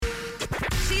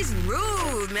She's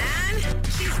rude, man.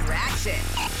 She's ratchet.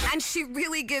 And she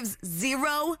really gives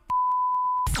zero.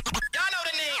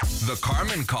 The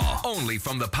Carmen Call, only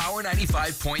from the Power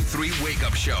 95.3 Wake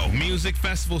Up Show. Music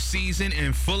festival season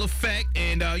in full effect.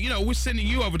 And, we're sending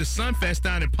you over to Sunfest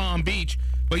down in Palm Beach.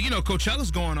 But,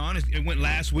 Coachella's going on. It went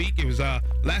last week. It was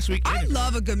last week. I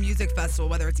love a good music festival,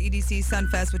 whether it's EDC,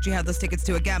 Sunfest, which you have those tickets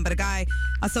to again. But a guy,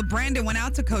 so Brandon went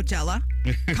out to Coachella,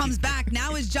 comes back.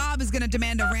 Now his job is going to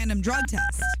demand a random drug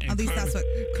test. At least that's what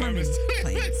Carmen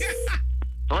claims.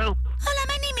 Hello? Hola,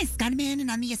 my name is Carmen, and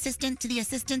I'm the assistant to the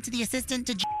assistant to the assistant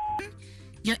to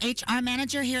your HR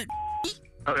manager here at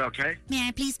Oh, okay. May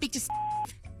I please speak to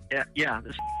Yeah.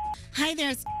 Hi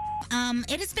there.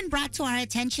 It has been brought to our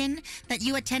attention that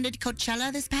you attended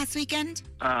Coachella this past weekend,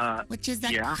 which is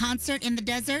that concert in the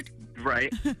desert.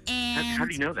 Right. And How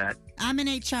do you know that? I'm in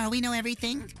HR. We know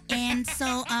everything. And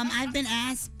so I've been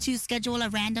asked to schedule a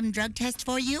random drug test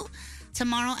for you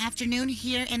tomorrow afternoon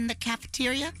here in the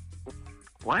cafeteria.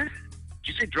 What?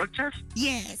 Did you say drug test?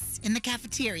 Yes, in the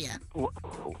cafeteria.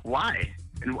 Why?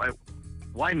 And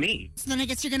why me? So then I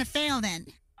guess you're going to fail then.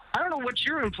 I don't know what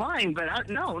you're implying, but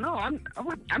I'm not going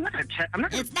to test. I'm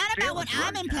not going to. It's not about what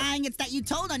I'm implying. It's that you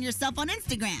told on yourself on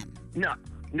Instagram. No.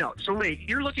 So wait,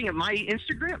 you're looking at my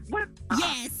Instagram? What?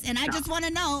 Yes, and I just want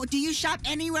to know, do you shop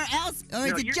anywhere else, or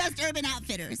is it just Urban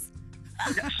Outfitters?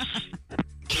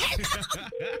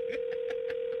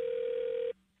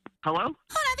 Hello?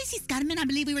 Hola, this is Carmen. I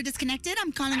believe we were disconnected.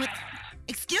 I'm calling with...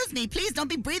 Excuse me, please don't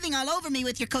be breathing all over me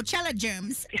with your Coachella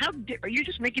germs. Are you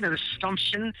just making an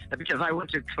assumption that because I went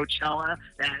to Coachella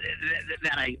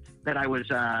that I was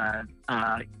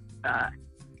having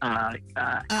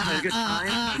a good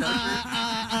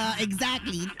time?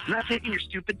 Exactly. I'm not taking your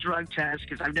stupid drug test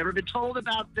because I've never been told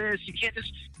about this. You can't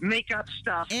just make up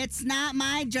stuff. It's not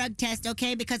my drug test,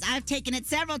 okay? Because I've taken it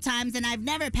several times and I've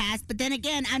never passed. But then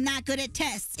again, I'm not good at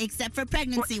tests except for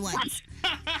pregnancy ones.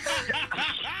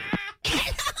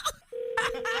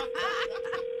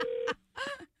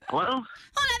 Hello?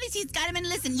 Hola, this is Carmen.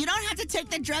 Listen, you don't have to take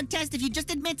the drug test if you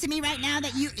just admit to me right now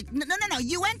that you... No.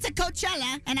 You went to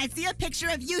Coachella, and I see a picture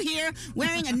of you here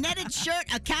wearing a netted shirt,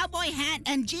 a cowboy hat,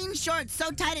 and jean shorts so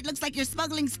tight it looks like you're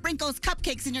smuggling Sprinkles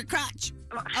cupcakes in your crotch.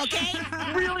 Okay?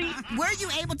 Really? Were you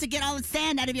able to get all the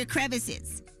sand out of your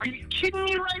crevices? Are you kidding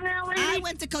me right now, lady? I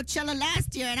went to Coachella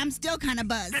last year, and I'm still kind of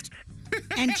buzzed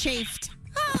and chafed.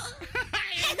 Oh,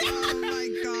 my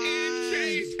God.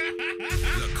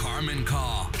 The Carmen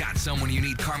Call. Got someone you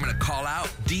need Carmen to call out?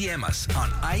 DM us on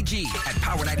IG at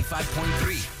Power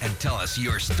 95.3 and tell us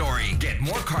your story. Get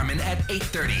more Carmen at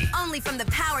 8:30. Only from the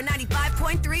Power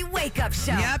 95.3 Wake Up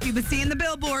Show. Yep, you've been seeing the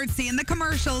billboards, seeing the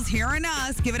commercials, hearing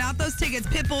us, giving out those tickets.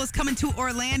 Pitbull is coming to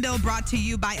Orlando, brought to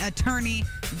you by attorney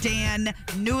Dan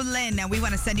Newlin. And we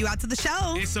want to send you out to the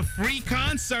show. It's a free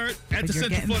concert at the you're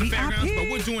Central Florida getting Fairgrounds, VIP. but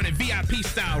we're doing it VIP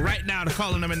style right now to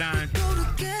caller number 9. Go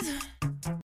together.